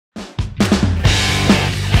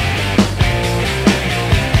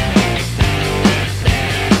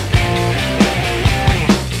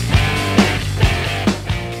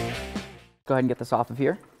go ahead and get this off of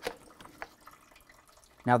here.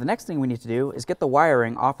 Now the next thing we need to do is get the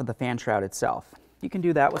wiring off of the fan shroud itself. You can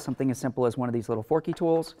do that with something as simple as one of these little forky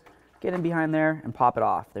tools. Get in behind there and pop it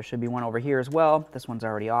off. There should be one over here as well. This one's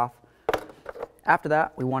already off. After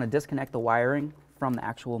that, we want to disconnect the wiring from the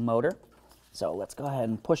actual motor. So let's go ahead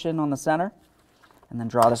and push in on the center and then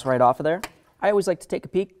draw this right off of there. I always like to take a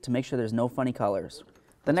peek to make sure there's no funny colors.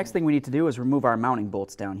 The next thing we need to do is remove our mounting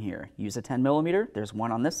bolts down here. Use a 10 millimeter. There's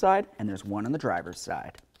one on this side and there's one on the driver's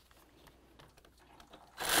side.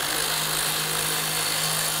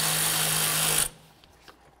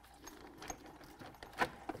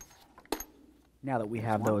 Now that we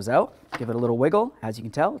have those out, give it a little wiggle. As you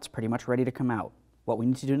can tell, it's pretty much ready to come out. What we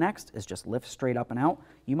need to do next is just lift straight up and out.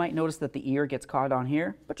 You might notice that the ear gets caught on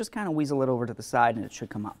here, but just kind of weasel it over to the side and it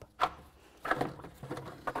should come up.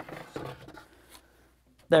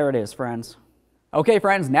 There it is, friends. Okay,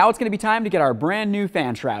 friends, now it's going to be time to get our brand new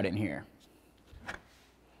fan shroud in here.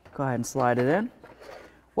 Go ahead and slide it in.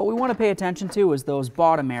 What we want to pay attention to is those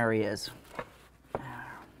bottom areas.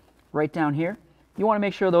 Right down here. You want to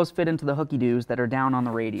make sure those fit into the hooky-doos that are down on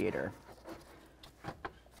the radiator.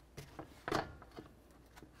 Okay.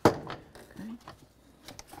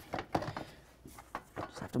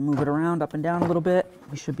 Just have to move it around up and down a little bit.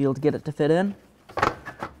 We should be able to get it to fit in.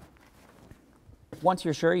 Once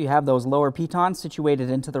you're sure you have those lower pitons situated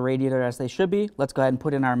into the radiator as they should be, let's go ahead and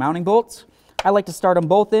put in our mounting bolts. I like to start them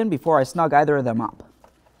both in before I snug either of them up.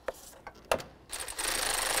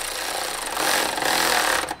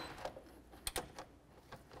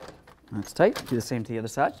 That's tight. Do the same to the other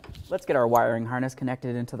side. Let's get our wiring harness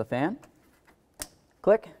connected into the fan.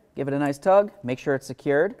 Click, give it a nice tug, make sure it's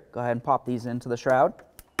secured. Go ahead and pop these into the shroud.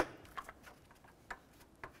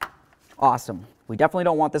 Awesome. We definitely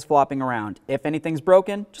don't want this flopping around. If anything's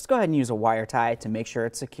broken, just go ahead and use a wire tie to make sure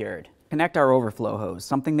it's secured. Connect our overflow hose.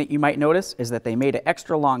 Something that you might notice is that they made it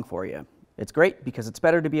extra long for you. It's great because it's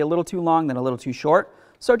better to be a little too long than a little too short.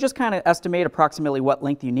 So just kind of estimate approximately what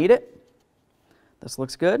length you need it. This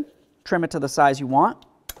looks good. Trim it to the size you want,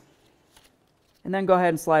 and then go ahead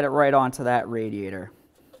and slide it right onto that radiator.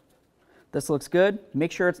 This looks good.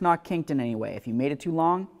 Make sure it's not kinked in any way. If you made it too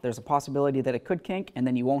long, there's a possibility that it could kink, and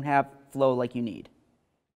then you won't have flow like you need.